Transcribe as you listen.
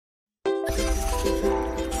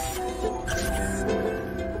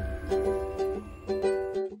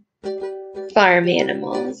Farm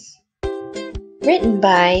Animals. Written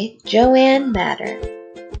by Joanne Mattern.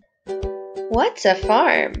 What's a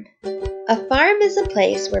farm? A farm is a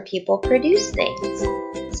place where people produce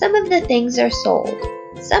things. Some of the things are sold.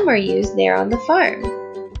 Some are used there on the farm.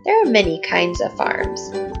 There are many kinds of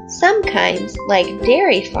farms. Some kinds, like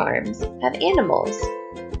dairy farms, have animals.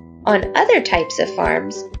 On other types of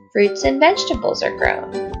farms, fruits and vegetables are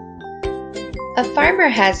grown. A farmer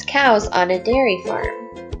has cows on a dairy farm.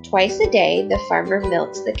 Twice a day, the farmer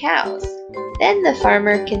milks the cows. Then the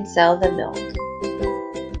farmer can sell the milk.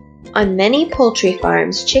 On many poultry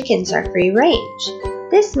farms, chickens are free range.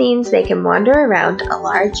 This means they can wander around a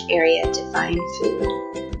large area to find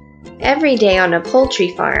food. Every day on a poultry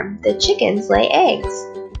farm, the chickens lay eggs.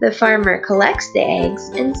 The farmer collects the eggs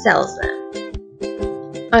and sells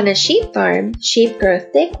them. On a sheep farm, sheep grow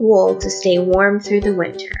thick wool to stay warm through the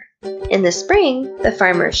winter. In the spring, the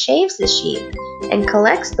farmer shaves the sheep and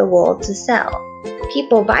collects the wool to sell.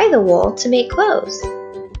 People buy the wool to make clothes.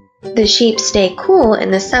 The sheep stay cool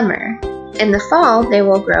in the summer. In the fall, they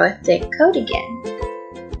will grow a thick coat again.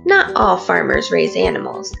 Not all farmers raise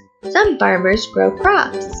animals. Some farmers grow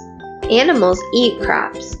crops. Animals eat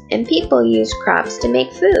crops, and people use crops to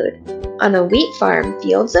make food. On a wheat farm,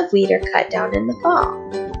 fields of wheat are cut down in the fall.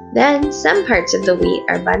 Then, some parts of the wheat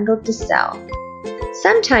are bundled to sell.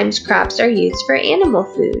 Sometimes crops are used for animal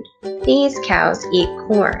food. These cows eat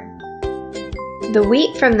corn. The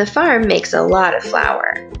wheat from the farm makes a lot of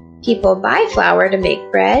flour. People buy flour to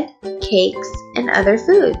make bread, cakes, and other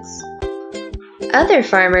foods. Other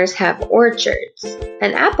farmers have orchards.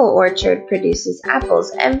 An apple orchard produces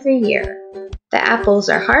apples every year. The apples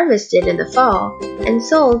are harvested in the fall and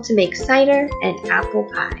sold to make cider and apple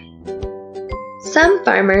pie. Some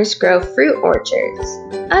farmers grow fruit orchards.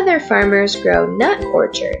 Other farmers grow nut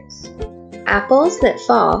orchards. Apples that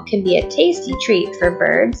fall can be a tasty treat for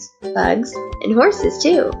birds, bugs, and horses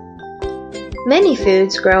too. Many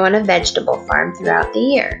foods grow on a vegetable farm throughout the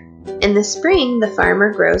year. In the spring, the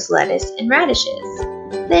farmer grows lettuce and radishes.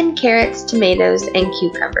 Then carrots, tomatoes, and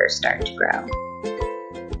cucumbers start to grow.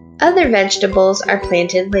 Other vegetables are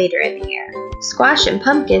planted later in the year. Squash and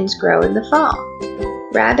pumpkins grow in the fall.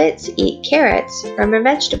 Rabbits eat carrots from a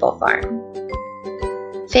vegetable farm.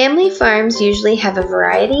 Family farms usually have a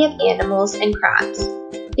variety of animals and crops.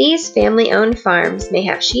 These family-owned farms may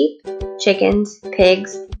have sheep, chickens,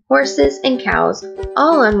 pigs, horses, and cows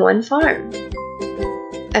all on one farm.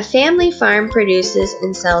 A family farm produces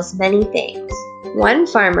and sells many things. One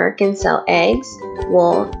farmer can sell eggs,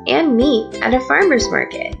 wool, and meat at a farmer's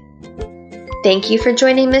market. Thank you for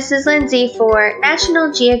joining Mrs. Lindsay for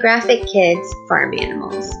National Geographic Kids Farm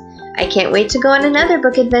Animals. I can't wait to go on another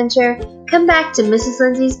book adventure. Come back to Mrs.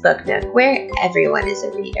 Lindsay's Book Nook, where everyone is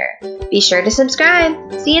a reader. Be sure to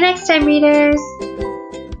subscribe. See you next time, readers!